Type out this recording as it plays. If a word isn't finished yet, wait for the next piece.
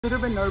A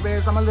little bit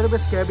nervous. I'm a little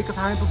bit scared because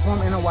I haven't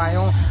performed in a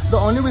while. The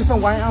only reason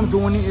why I'm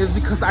doing it is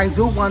because I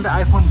do want the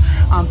iPhone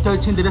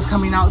 13 that is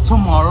coming out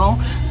tomorrow.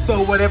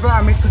 So whatever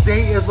I make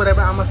today is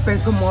whatever I'm gonna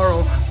spend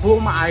tomorrow for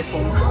my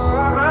iPhone.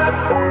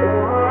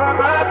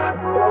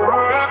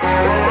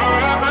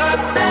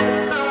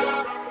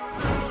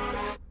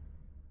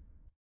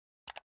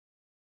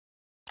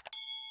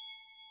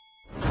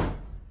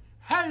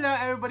 Hello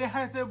everybody,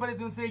 how's everybody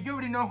doing today? You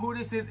already know who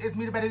this is. It's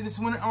me, the baddest bitch,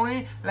 one and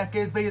only. Like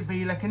it's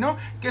baby, like you know,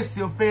 get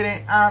still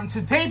better.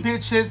 Today,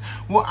 bitches,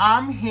 well,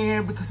 I'm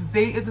here because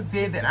today is the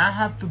day that I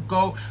have to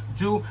go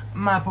do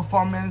my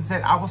performance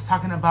that I was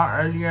talking about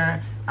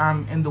earlier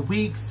in the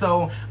week.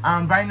 So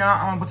right now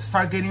I'm about to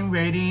start getting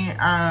ready.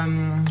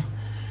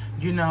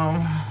 You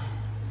know,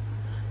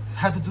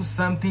 have to do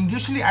something.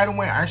 Usually I don't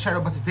wear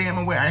eyeshadow, but today I'm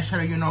gonna wear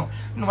eyeshadow, you know,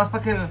 más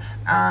para que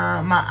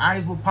my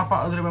eyes will pop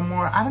out a little bit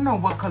more. I don't know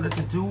what color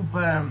to do,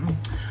 but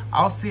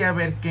I'll see. I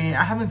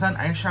haven't done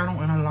eyeshadow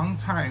in a long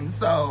time,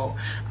 so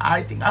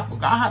I think I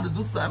forgot how to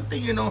do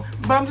something, you know.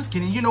 But I'm just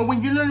kidding. You know,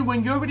 when you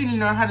already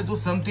learn how to do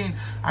something,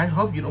 I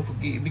hope you don't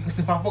forget, because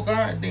if I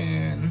forgot,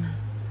 then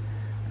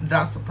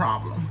that's the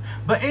problem.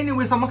 But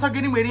anyways, I'm gonna start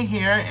getting ready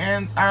here,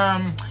 and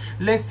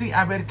let's see.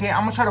 I'm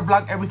gonna try to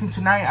vlog everything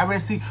tonight. I will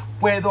see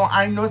puedo.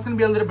 I know it's gonna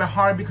be a little bit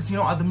hard because, you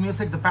know, of the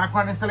music, the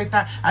background and stuff like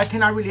that. I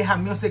cannot really have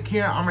music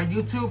here on my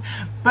YouTube,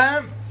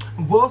 but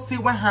we'll see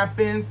what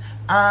happens.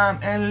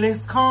 And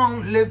let's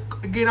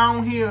get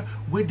on here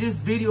with this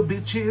video,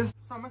 bitches.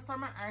 So I'm gonna start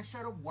my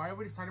eyeshadow. Well, I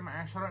already started my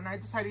eyeshadow, and I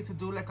decided to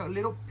do like a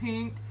little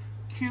pink,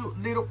 cute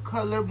little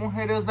color,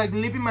 mujeres, like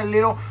living my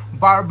little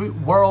Barbie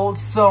world.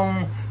 So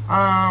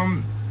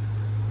I'm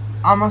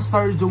gonna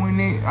start doing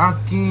it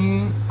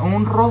aquí,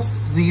 un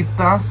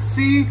rosita,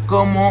 así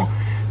como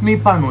mi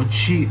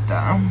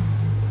panochita.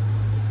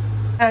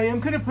 I am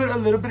gonna put a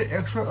little bit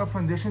extra of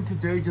foundation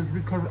today, just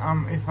because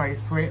if I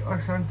sweat or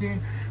something,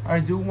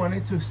 I do want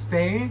it to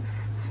stay.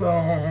 So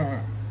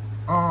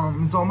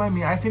don't mind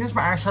me. I finished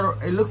my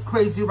eyeshadow. It looks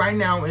crazy right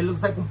now. It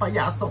looks like un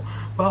payaso,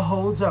 but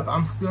hold up,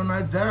 I'm still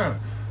not done.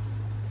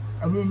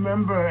 I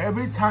remember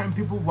every time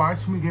people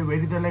watch me get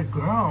ready, they're like,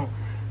 girl,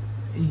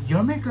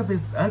 your makeup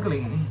is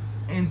ugly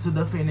into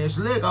the finished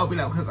look. I'll be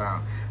like, okay,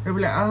 girl. They'll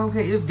be like, oh,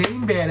 okay, it's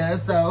getting better,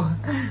 so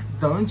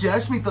don't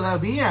judge me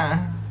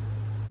todavía.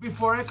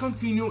 Before I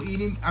continue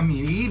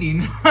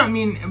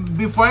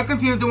before I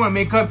continue doing my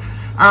makeup,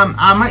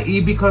 I'ma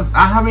eat, because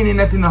I haven't eaten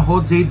nothing the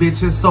whole day,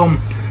 bitches. So,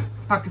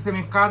 para que se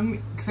me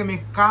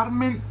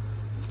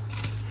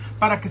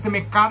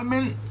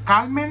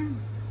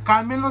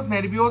calmen los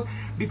nervios,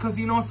 because,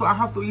 you know, so I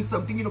have to eat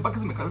something, you know, para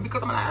que se me calmen,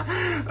 because I'm like,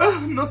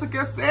 no sé qué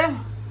hacer.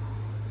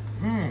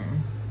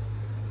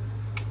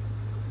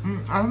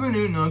 I haven't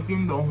eaten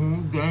nothing the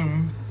whole day.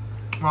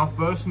 My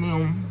first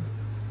meal.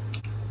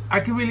 I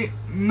can really,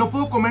 no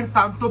puedo comer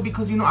tanto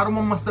because, you know, I don't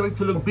want my stomach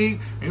to look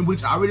big, in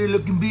which I already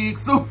looking big.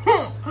 So,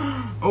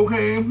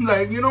 okay,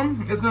 like, you know,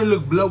 it's gonna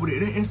look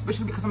bloated,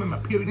 especially because I'm in my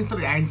period instead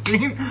of ice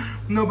cream.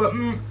 No, but,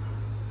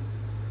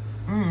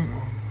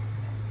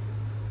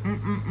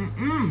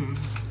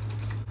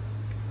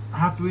 I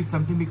have to eat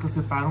something, because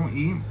if I don't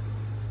eat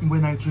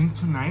when I drink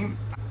tonight,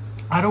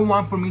 I don't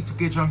want for me to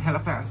get drunk hella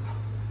fast.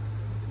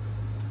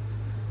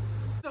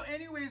 So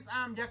anyways,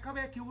 ya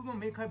acabé aquí with my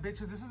makeup,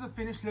 bitches. This is the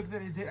finished look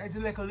that I did. I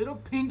did like a little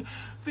pink,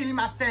 feeling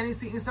my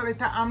fantasy and stuff like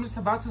that. I'm just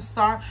about to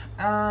start.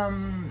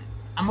 I'm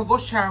gonna go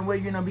shower,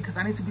 you know, because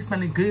I need to be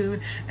smelling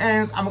good.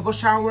 And I'm gonna go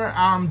shower,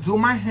 do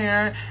my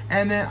hair,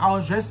 and then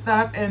I'll dress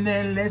up, and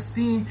then let's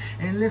see,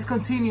 and let's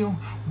continue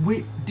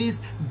with this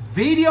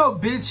video,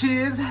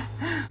 bitches.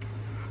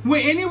 Well,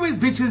 anyways,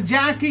 bitches,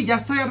 ya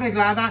estoy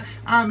arreglada.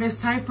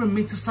 It's time for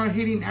me to start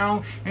heading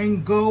out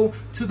and go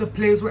to the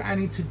place where I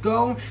need to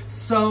go.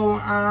 So,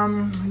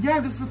 yeah,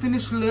 this is the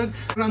finished look.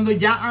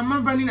 Yeah,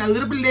 I'm running a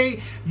little bit late.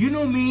 You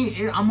know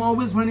me, I'm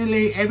always running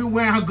late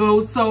everywhere I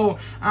go. So,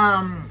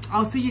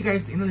 I'll see you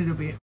guys in a little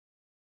bit.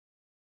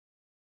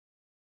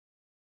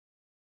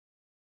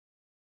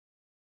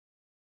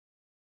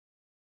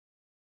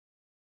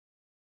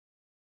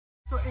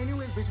 So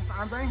anyways, bitches,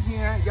 I'm right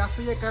here. Ya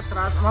estoy acá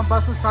atrás. I'm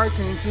about to start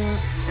changing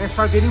and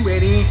start getting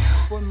ready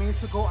for me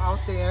to go out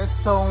there.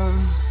 So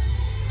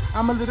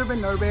I'm a little bit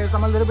nervous.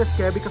 I'm a little bit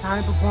scared because I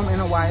haven't performed in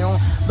a while.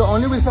 The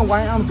only reason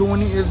why I'm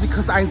doing it is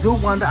because I do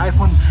want the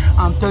iPhone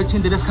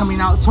 13 that is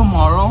coming out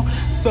tomorrow.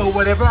 So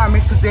whatever I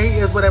make today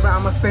is whatever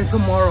I'm gonna spend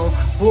tomorrow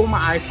for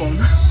my iPhone.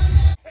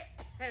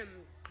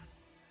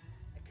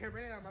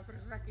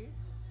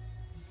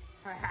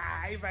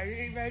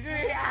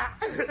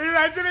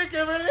 Imagine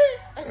Kimberly.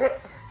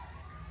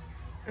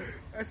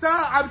 So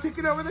I'm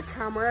taking over the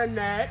camera.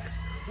 Next,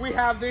 we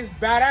have this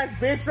badass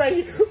bitch right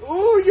here.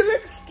 Ooh, you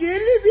look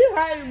skinny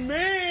behind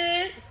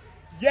me.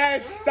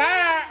 Yes, sir.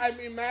 I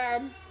mean,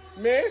 ma'am,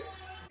 miss.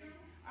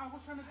 I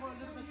was trying to go a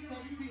little bit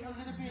sexy, a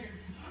little bit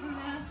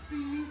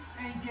classy,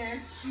 and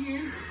yes, she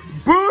is.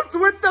 Boots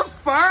with the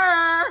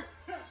fur.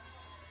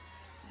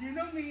 You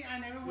know me, I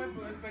never wear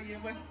boots, but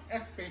it was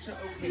a special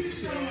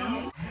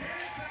occasion.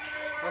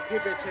 Okay,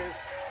 bitches,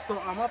 so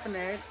I'm up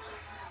next.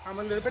 I'm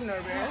a little bit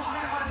nervous,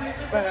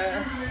 but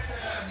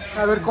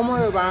a ver cómo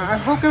me va. I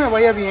hope que me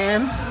vaya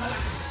bien.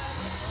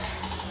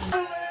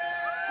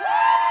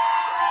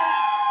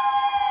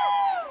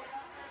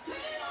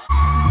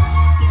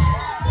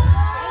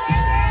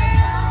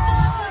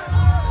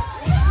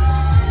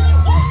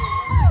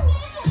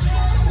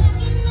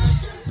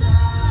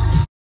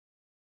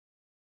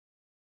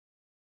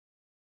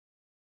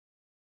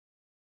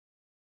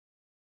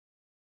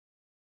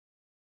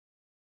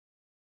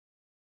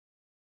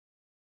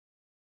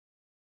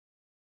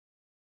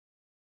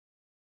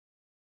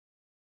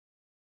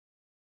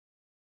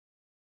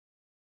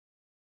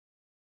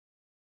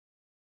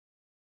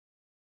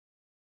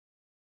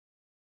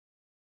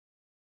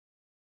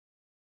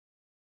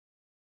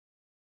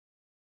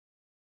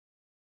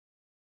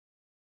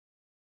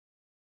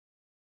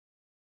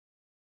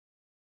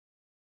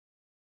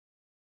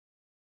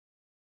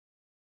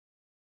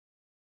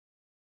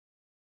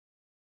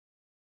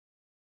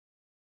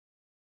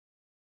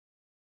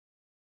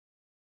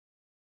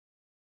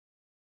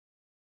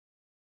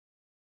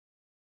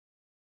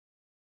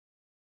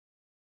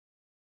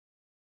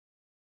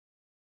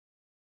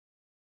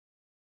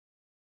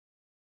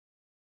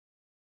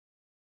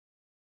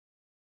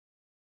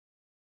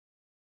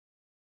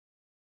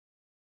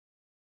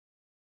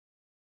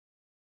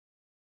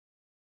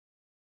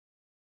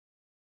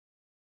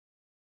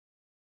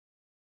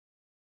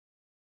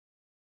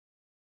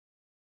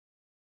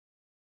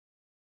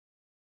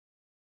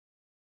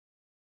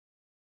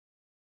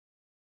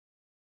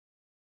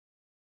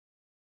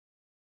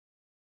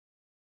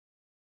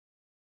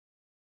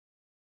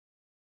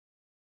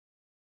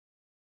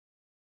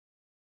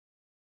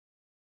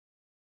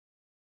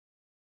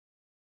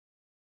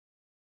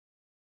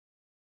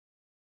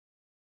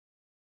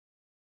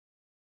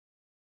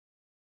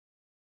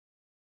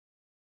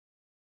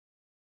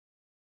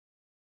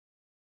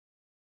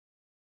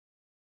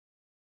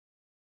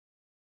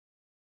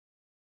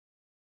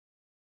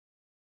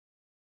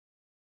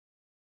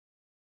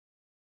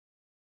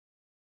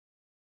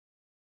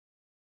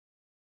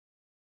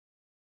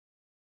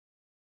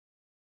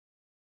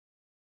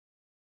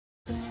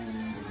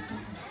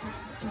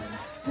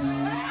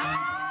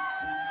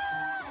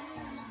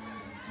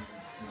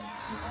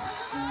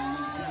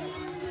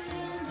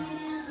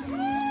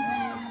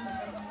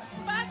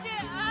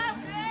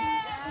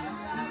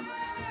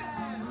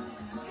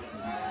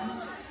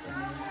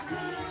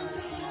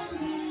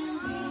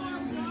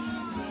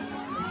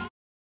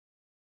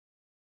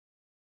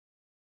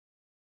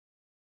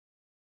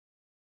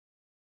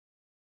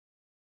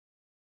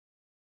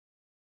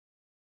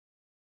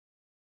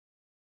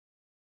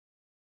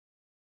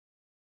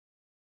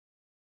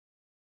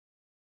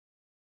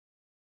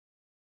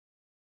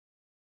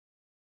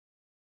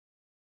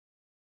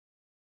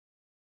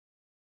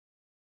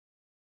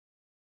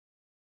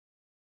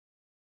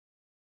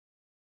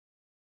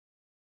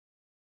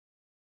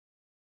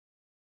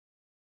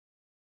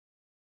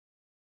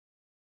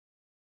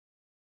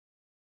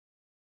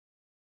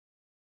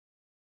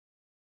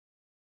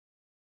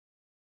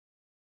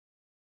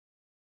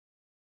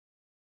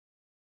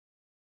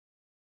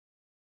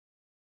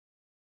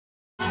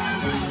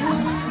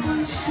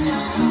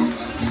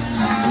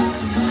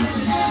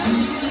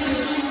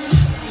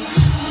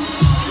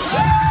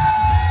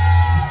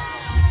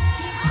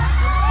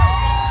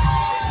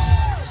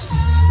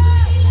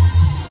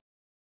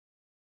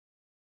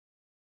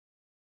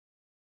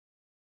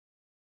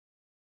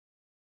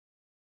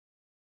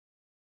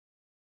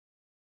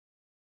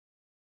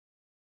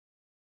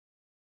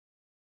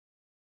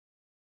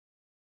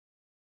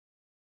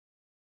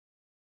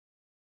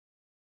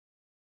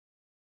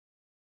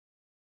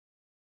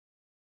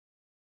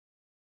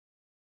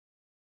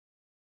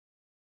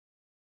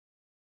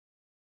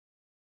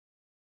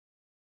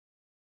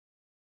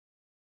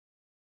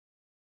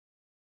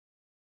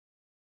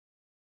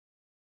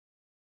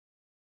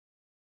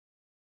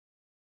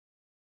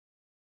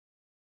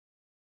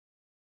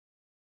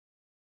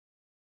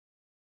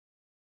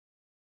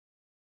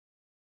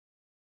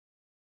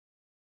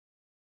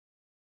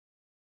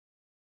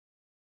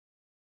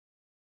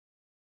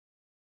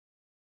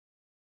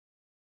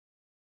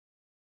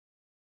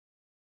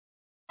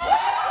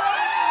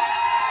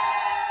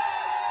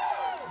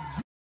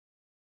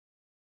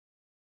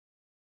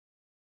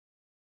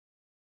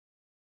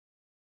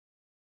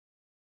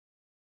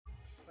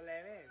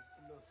 Plebes,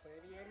 ¿los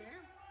fue bien,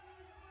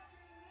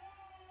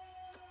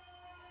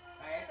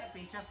 Cállate,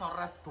 pinche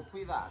zorra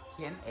estúpida.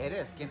 ¿Quién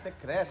eres? ¿Quién te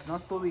crees? No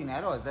es tu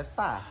dinero, es de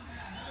esta.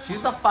 She's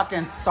the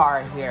fucking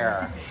star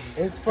here.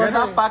 It's for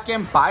You're the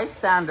fucking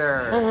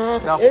bystander.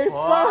 It's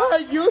for her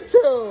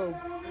YouTube.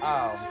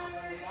 Oh.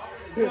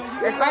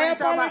 I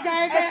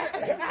apologize.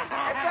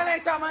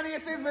 It's not money,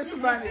 it's his bitch's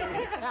money.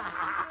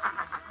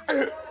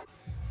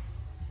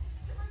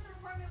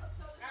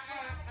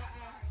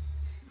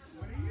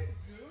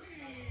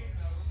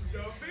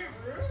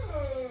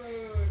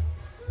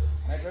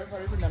 My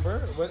grandfather,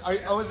 remember?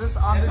 Oh, is this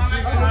on the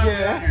YouTube?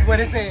 Yes. What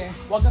is it?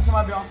 Welcome to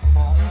my Beyonce.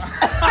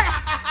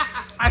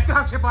 I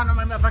got chip on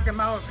my fucking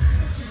mouth.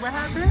 What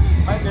happened?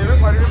 My favorite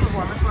part of your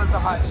performance was the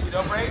hot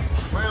Cheeto break,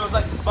 where it was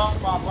like bum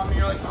bum bum, and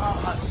you're like, oh,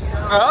 hot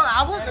Cheeto. Oh,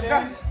 I wasn't.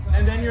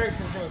 And then your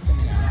extension was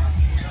coming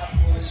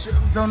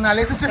out. Don't not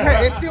listen to her.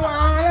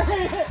 Estevan.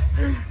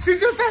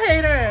 She's just a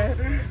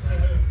hater.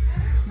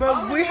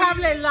 But we have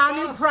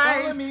Leilani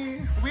Price.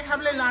 We have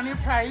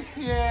Leilani Price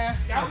here.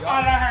 Y'all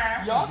follow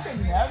her. Y'all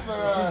can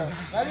never.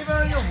 Not even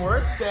on your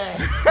worst day.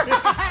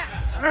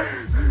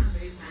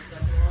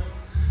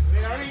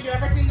 Leilani, you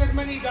ever seen this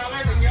many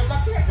dollars in your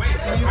bucket? Wait,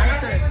 can you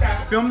get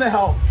that? Film the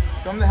help.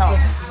 Film the help.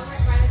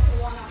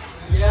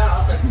 Yeah,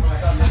 I'll set my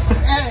thumb.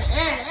 Hey.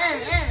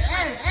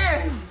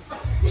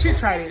 She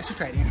tried it.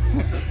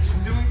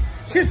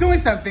 She's doing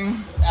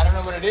something. I don't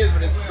know what it is,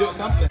 but it's doing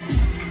something.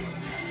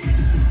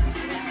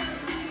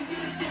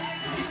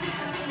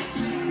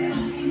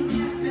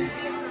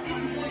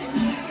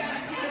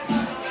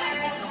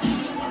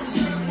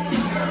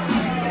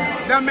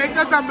 The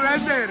makeup's a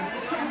blender.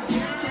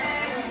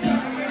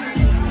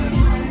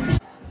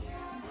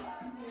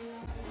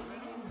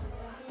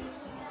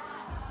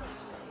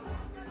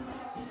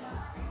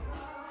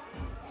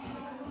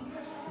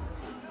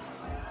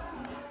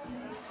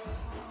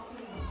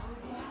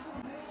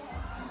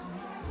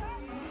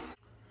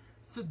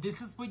 So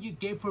this is what you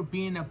get for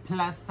being a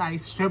plus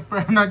size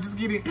stripper. No, just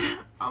kidding.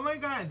 Oh my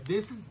god,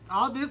 this is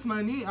all this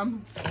money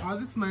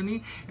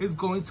is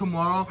going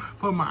tomorrow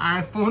for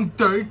my iPhone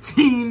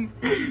 13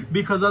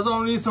 because that's the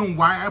only reason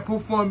why I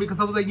performed, because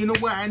I was like, you know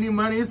what, I need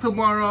money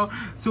tomorrow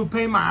to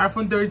pay my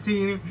iPhone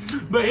 13.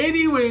 But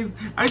anyways,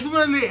 I just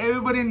want to let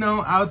everybody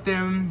know out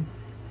there,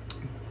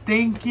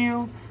 thank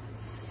you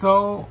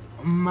so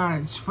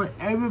much for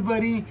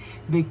everybody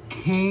that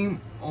came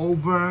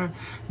over,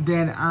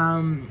 that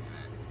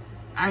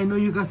I know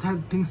you guys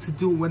had things to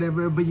do,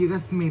 whatever, but you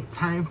guys made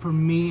time for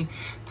me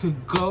to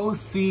go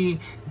see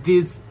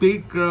this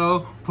big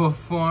girl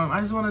perform.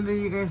 I just want to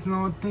let you guys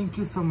know, thank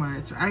you so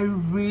much. I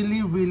really,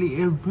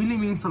 it really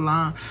means a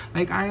lot.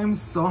 Like, I am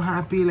so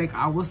happy. Like,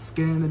 I was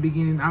scared in the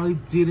beginning. I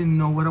didn't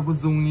know what I was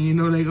doing, you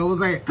know, like, I was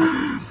like,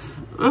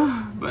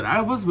 but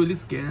I was really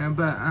scared.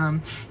 But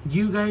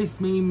you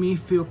guys made me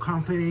feel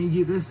confident.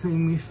 You guys made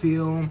me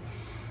feel,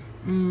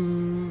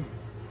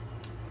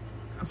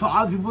 for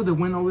all the people that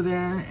went over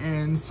there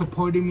and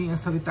supported me and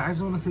stuff like that, I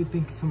just want to say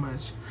thank you so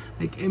much.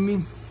 Like, it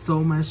means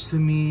so much to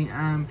me.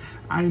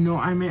 I know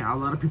I met a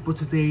lot of people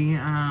today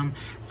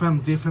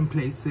from different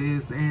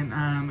places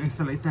and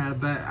stuff like that,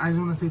 but I just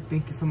want to say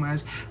thank you so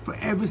much for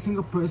every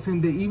single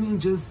person that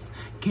even just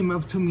came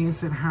up to me and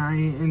said hi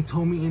and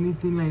told me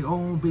anything like,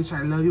 oh bitch,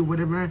 I love you,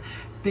 whatever.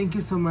 Thank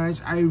you so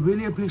much. I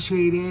really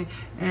appreciate it,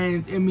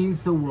 and it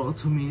means the world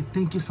to me.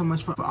 Thank you so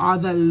much for all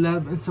that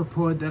love and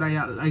support that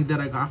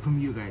I got from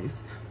you guys.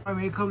 My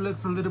makeup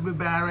looks a little bit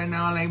bad right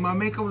now. Like, my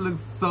makeup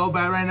looks so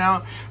bad right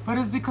now, but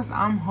it's because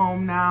I'm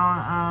home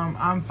now.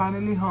 I'm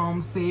finally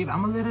home, safe.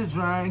 I'm a little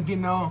drunk, you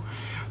know,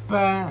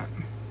 but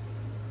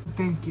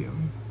thank you.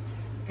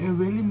 It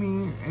really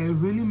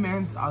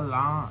meant a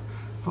lot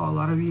for a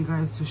lot of you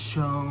guys to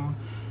show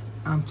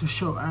up, to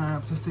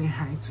say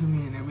hi to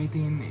me and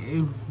everything.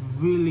 It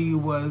really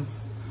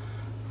was,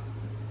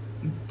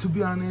 to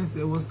be honest,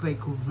 it was a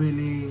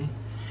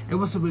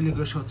really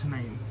good show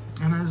tonight.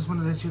 And I just want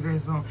to let you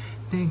guys know,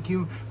 thank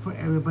you for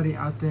everybody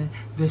out there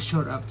that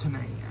showed up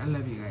tonight. I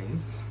love you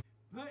guys.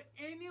 But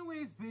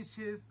anyways,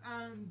 bitches,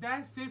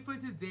 that's it for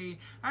today.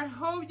 I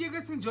hope you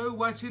guys enjoyed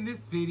watching this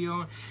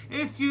video.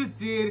 If you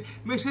did,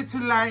 make sure to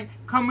like,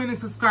 comment, and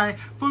subscribe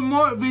for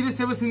more videos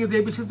every single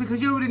day, bitches,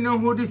 because you already know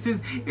who this is.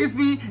 It's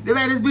me, the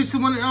baddest bitch, the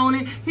one and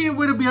only, here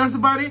with a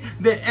Beyonce body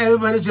that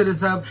everybody should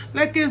have.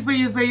 Like this,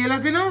 baby,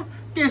 like you know,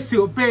 que se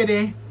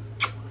opere.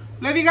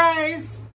 Love you guys.